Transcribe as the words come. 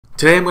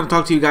Today I'm going to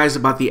talk to you guys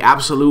about the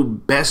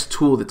absolute best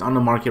tool that's on the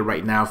market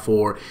right now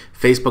for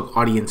Facebook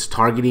audience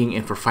targeting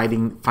and for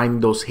finding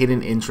those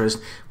hidden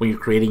interests when you're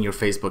creating your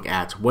Facebook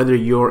ads. Whether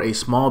you're a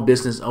small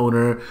business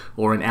owner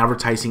or an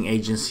advertising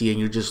agency and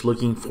you're just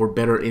looking for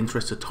better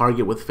interest to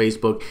target with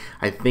Facebook,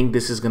 I think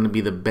this is going to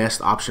be the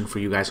best option for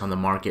you guys on the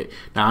market.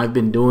 Now, I've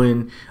been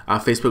doing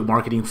Facebook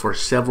marketing for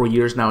several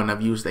years now, and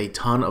I've used a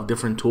ton of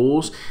different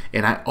tools,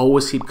 and I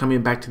always keep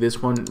coming back to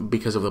this one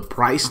because of the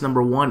price.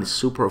 Number one, it's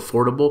super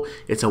affordable.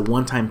 It's a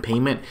one-time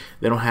payment.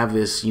 They don't have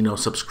this,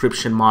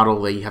 subscription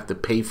model that you have to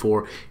pay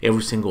for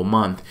every single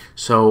month.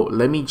 So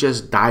let me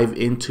just dive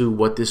into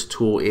what this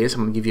tool is.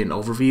 I'm going to give you an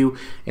overview,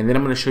 and then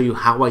I'm going to show you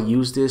how I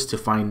use this to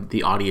find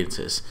the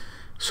audiences.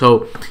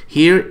 So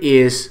here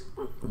is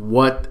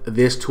what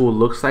this tool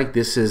looks like.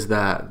 This is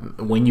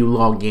when you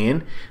log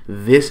in,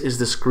 this is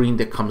the screen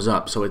that comes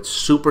up. So it's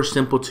super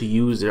simple to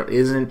use. There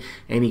isn't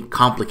any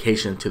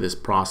complication to this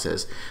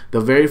process.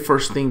 The very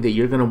first thing that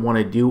you're going to want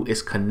to do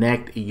is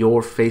connect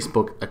your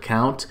Facebook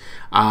account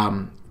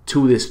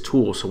to this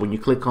tool. So when you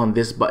click on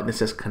this button that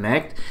says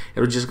connect,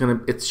 it's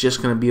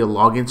just gonna be a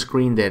login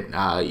screen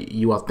that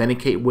you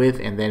authenticate with,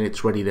 and then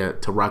it's ready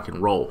to rock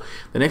and roll.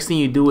 The next thing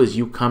you do is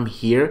you come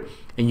here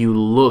and you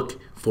look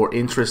for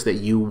interest that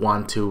you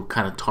want to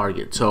kind of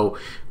target. So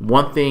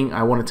one thing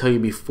I want to tell you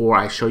before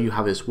I show you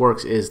how this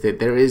works is that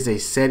there is a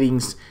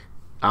settings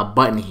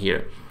button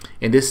here.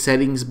 And this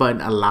settings button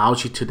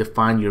allows you to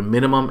define your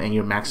minimum and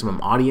your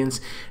maximum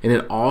audience, and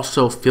it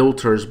also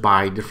filters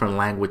by different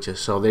languages.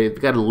 So they've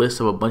got a list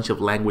of a bunch of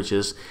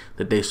languages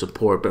that they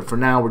support, but for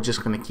now we're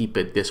just going to keep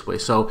it this way.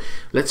 So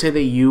let's say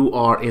that you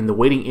are in the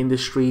wedding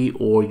industry,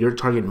 or your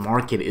target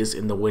market is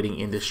in the wedding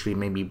industry,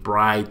 maybe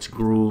brides,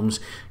 grooms,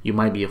 you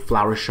might be a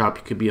flower shop,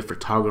 you could be a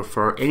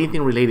photographer,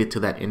 anything related to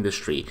that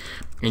industry,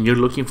 and you're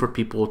looking for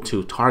people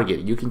to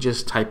target. You can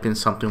just type in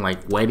something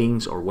like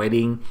weddings or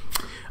wedding,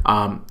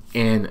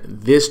 and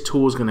this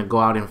tool is going to go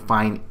out and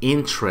find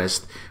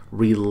interest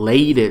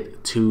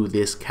related to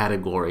this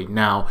category.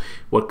 Now,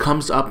 what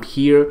comes up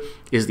here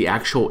is the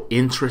actual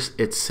interest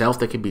itself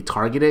that can be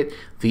targeted,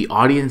 the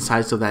audience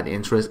size of that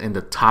interest, and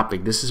the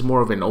topic. This is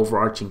more of an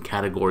overarching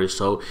category.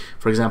 So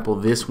for example,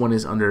 this one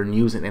is under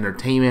news and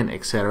entertainment,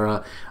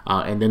 etc.,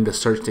 and then the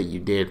search that you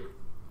did.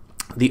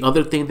 The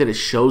other thing that it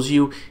shows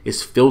you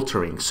is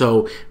filtering.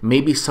 So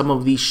maybe some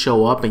of these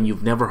show up and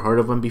you've never heard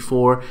of them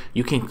before.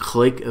 You can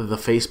click the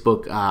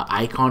Facebook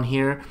icon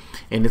here,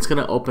 and it's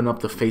going to open up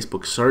the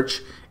Facebook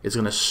search. It's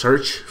going to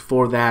search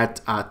for that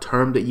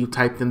term that you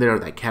typed in there, or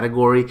that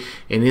category,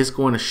 and it's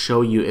going to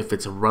show you if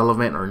it's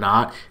relevant or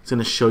not. It's going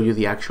to show you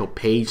the actual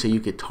page that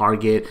you could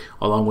target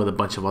along with a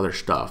bunch of other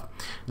stuff.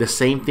 The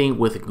same thing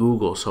with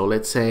Google. So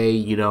let's say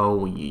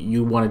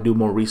you want to do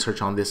more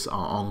research on this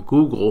on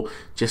Google,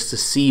 just to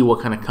see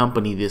what kind of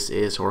company this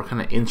is or what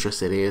kind of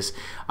interest it is.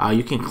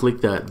 You can click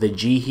the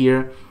G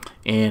here,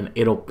 and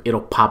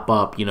it'll pop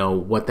up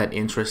what that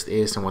interest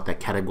is and what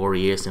that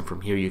category is, and from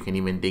here you can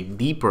even dig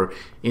deeper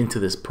into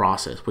this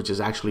process, which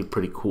is actually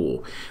pretty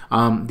cool.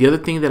 The other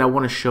thing that I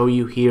want to show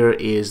you here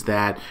is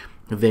that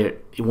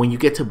when you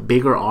get to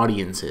bigger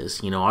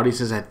audiences,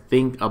 audiences I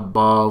think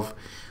above,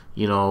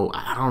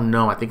 I don't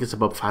know, I think it's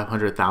above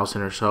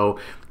 500,000 or so,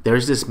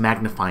 there's this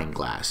magnifying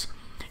glass.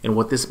 And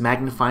what this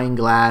magnifying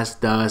glass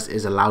does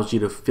is allows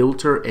you to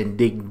filter and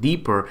dig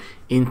deeper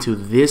into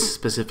this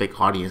specific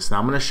audience. Now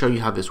I'm going to show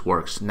you how this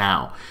works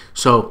now.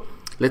 So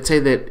let's say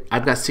that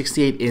I've got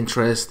 68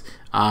 interests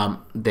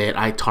that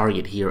I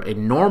target here.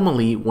 And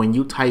normally when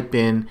you type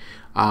in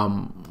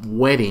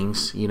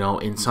weddings,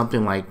 in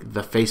something like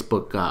the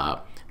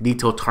Facebook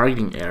detailed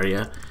targeting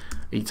area,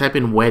 you type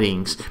in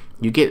weddings,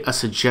 you get a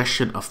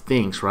suggestion of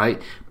things,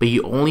 right? But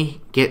you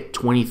only get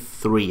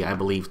 23, I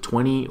believe,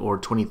 20 or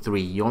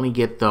 23. You only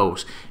get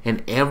those,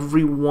 and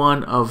every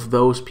one of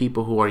those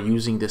people who are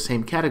using the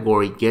same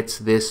category gets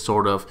this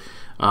sort of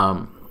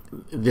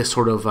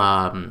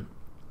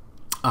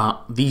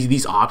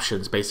these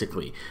options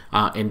basically,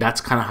 and that's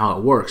kind of how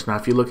it works. Now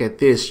if you look at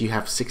this, you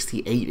have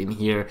 68 in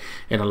here,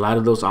 and a lot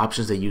of those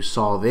options that you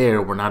saw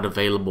there were not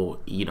available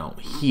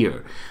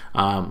here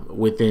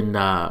within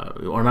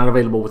or not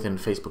available within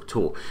the Facebook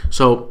tool.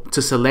 So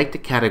to select a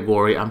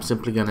category, I'm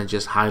simply going to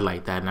just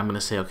highlight that, and I'm going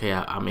to say, okay,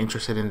 I'm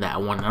interested in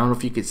that one. I don't know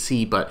if you could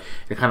see, but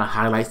it kind of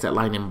highlights that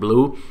line in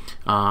blue.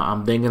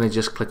 I'm then going to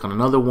just click on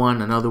another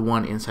one,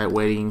 inside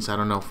weddings. I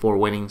don't know, for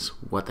weddings,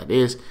 what that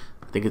is.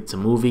 I think it's a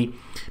movie,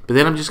 but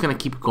then I'm just gonna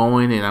keep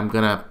going, and I'm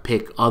gonna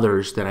pick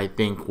others that I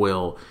think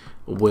will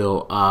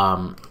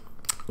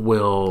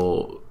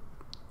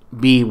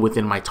be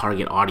within my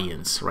target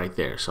audience right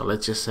there. So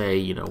let's just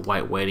say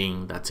white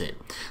wedding, that's it.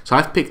 So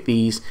I've picked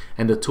these,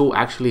 and the tool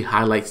actually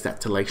highlights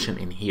that selection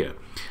in here.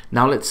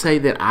 Now let's say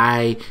that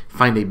I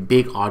find a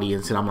big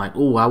audience, and I'm like,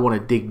 oh, I want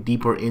to dig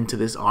deeper into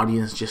this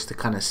audience just to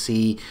kind of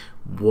see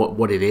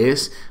what it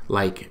is.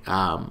 Like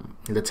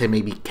let's say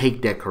maybe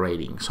cake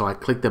decorating. So I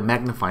click the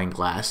magnifying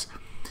glass.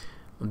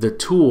 The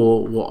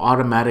tool will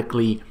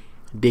automatically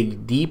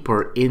dig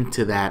deeper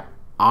into that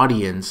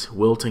audience,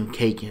 Wilton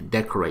cake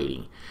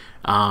decorating,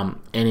 and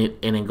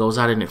it goes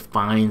out and it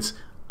finds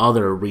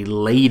other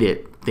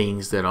related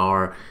things that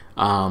are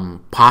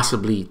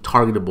possibly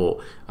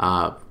targetable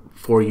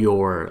for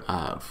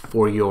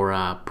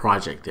your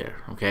project there.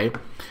 Okay,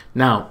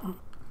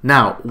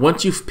 now,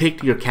 once you've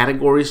picked your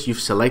categories, you've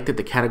selected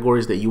the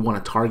categories that you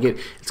want to target,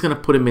 it's going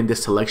to put them in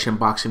this selection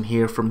box in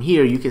here. From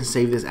here, you can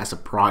save this as a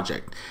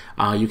project.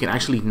 You can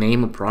actually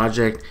name a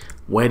project,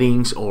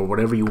 weddings, or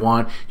whatever you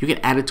want. You can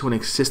add it to an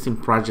existing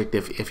project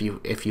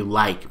if you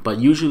like, but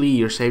usually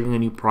you're saving a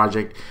new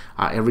project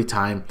every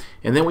time.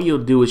 And then what you'll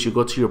do is you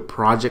go to your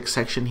project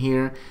section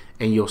here,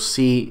 and you'll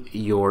see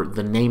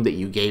the name that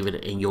you gave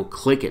it, and you'll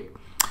click it.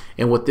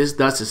 And what this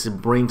does is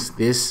it brings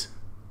this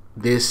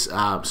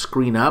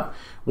screen up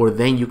where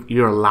then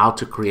you're allowed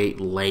to create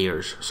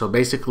layers. So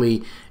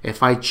basically,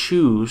 if I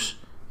choose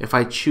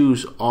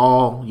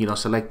all,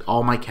 select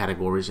all my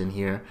categories in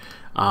here,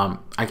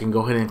 I can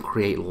go ahead and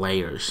create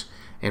layers.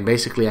 And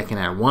basically, I can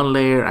add one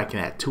layer, I can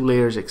add 2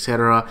 layers,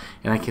 etc.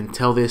 And I can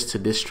tell this to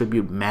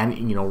distribute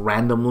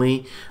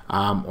randomly,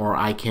 or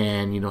I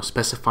can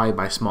specify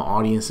by small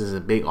audiences, a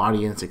big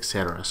audience,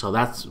 etc. So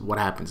that's what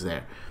happens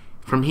there.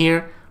 From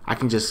here, I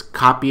can just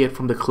copy it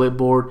from the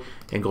clipboard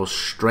and go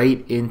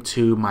straight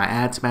into my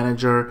ads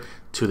manager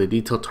to the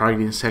detailed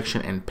targeting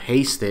section and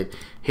paste it,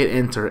 hit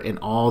enter, and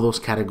all those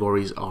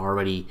categories are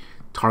already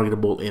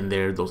targetable in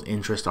there. Those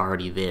interests are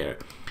already there.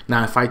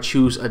 Now, if I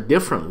choose a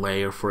different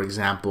layer, for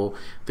example,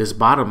 this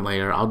bottom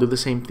layer, I'll do the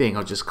same thing.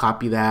 I'll just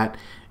copy that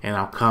and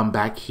I'll come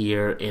back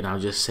here and I'll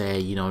just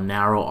say,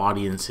 narrow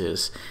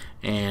audiences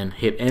and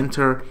hit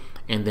enter,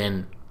 and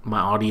then my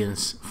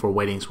audience for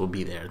weddings will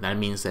be there. That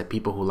means that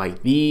people who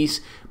like these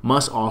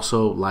must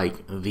also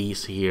like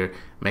these here,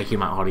 making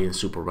my audience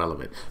super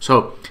relevant.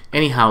 So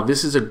anyhow,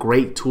 this is a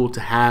great tool to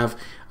have.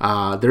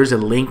 There's a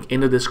link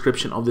in the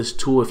description of this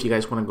tool if you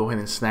guys want to go ahead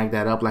and snag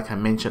that up. Like I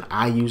mentioned,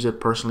 I use it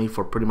personally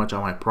for pretty much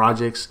all my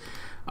projects.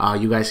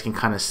 You guys can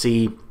kind of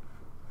see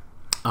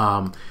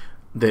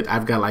that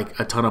I've got like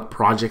a ton of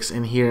projects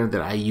in here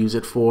that I use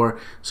it for.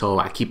 So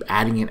I keep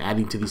adding and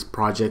adding to these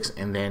projects,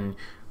 and then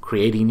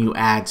creating new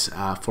ads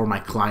for my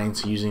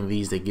clients using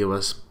these. They give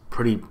us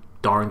pretty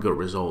darn good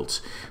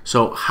results.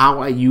 So how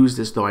I use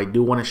this, though, I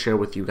do want to share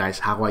with you guys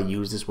how I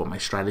use this, what my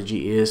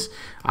strategy is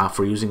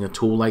for using a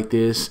tool like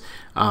this.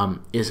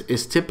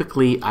 Is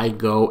typically I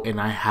go and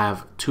I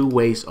have 2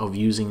 ways of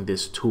using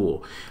this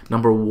tool.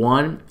 Number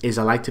one is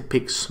I like to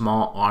pick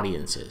small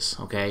audiences.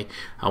 Okay,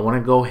 I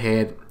want to go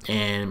ahead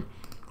and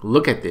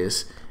look at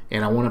this,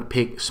 and I want to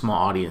pick small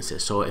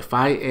audiences. So if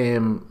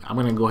I'm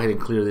going to go ahead and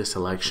clear this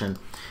selection.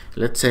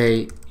 Let's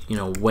say,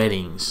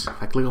 weddings.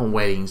 If I click on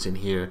weddings in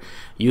here,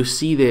 you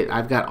see that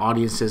I've got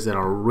audiences that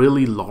are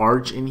really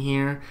large in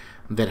here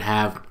that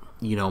have,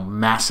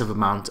 massive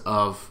amount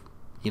of,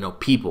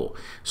 people.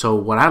 So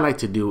what I like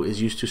to do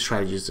is use 2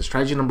 strategies. The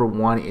strategy number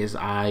one is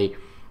I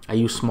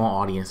use small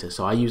audiences.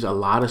 So I use a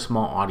lot of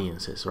small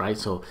audiences, right?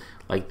 So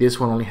like this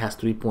one only has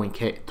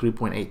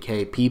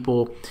 3.8K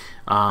people.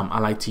 I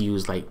like to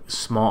use like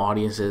small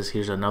audiences.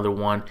 Here's another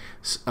one,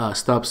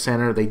 Stub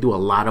Center. They do a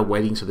lot of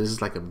weddings, so this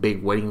is like a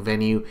big wedding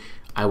venue.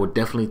 I would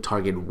definitely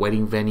target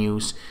wedding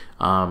venues.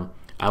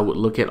 I would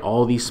look at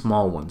all these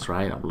small ones,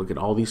 right? I would look at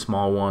all these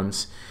small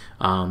ones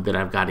that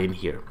I've got in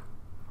here.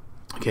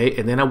 Okay,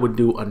 and then I would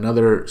do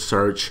another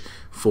search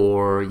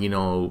for,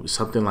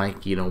 something like,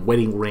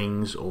 wedding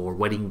rings or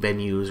wedding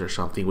venues or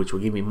something, which will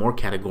give me more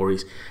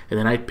categories. And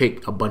then I'd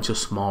pick a bunch of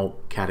small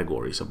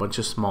categories, a bunch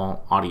of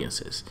small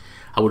audiences.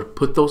 I would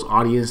put those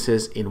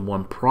audiences in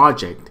one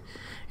project,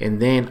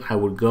 and then I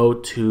would go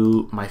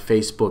to my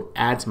Facebook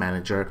Ads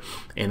Manager,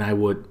 and I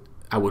would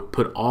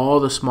put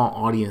all the small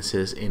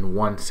audiences in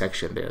one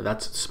section there.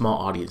 That's small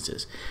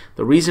audiences.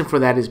 The reason for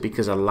that is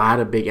because a lot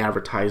of big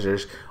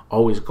advertisers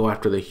always go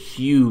after the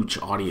huge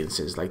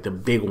audiences, like the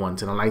big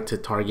ones. And I like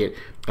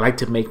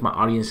to make my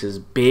audiences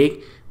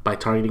big by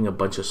targeting a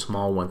bunch of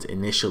small ones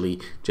initially,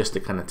 just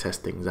to kind of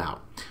test things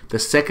out. The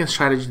second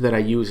strategy that I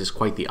use is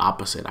quite the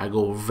opposite. I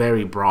go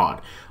very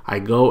broad. I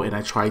go and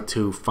I try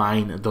to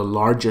find the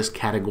largest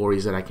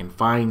categories that I can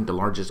find, the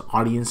largest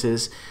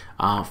audiences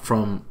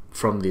from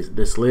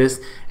this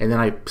list, and then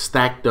I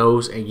stack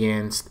those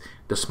against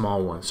the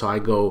small ones. So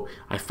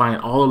I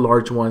find all the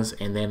large ones,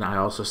 and then I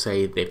also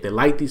say that if they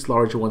like these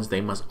larger ones,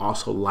 they must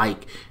also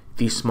like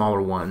these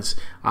smaller ones,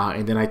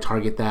 and then I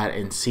target that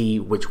and see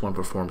which one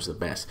performs the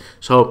best.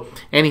 So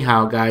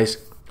anyhow, guys,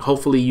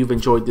 hopefully you've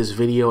enjoyed this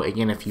video.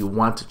 Again, if you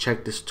want to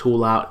check this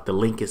tool out, the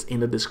link is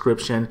in the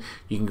description.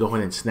 You can go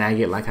ahead and snag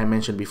it. Like I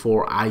mentioned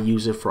before, I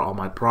use it for all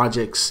my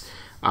projects.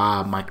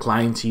 My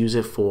clients use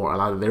it for a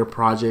lot of their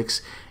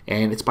projects,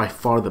 and it's by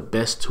far the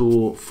best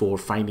tool for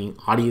finding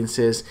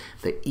audiences,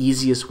 the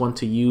easiest one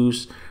to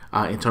use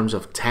in terms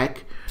of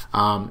tech,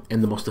 and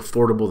the most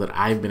affordable that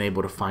I've been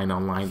able to find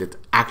online that's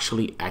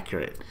actually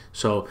accurate.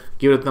 So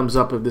give it a thumbs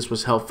up if this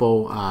was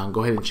helpful.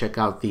 Go ahead and check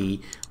out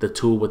the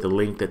tool with the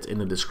link that's in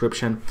the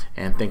description,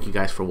 and thank you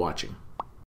guys for watching.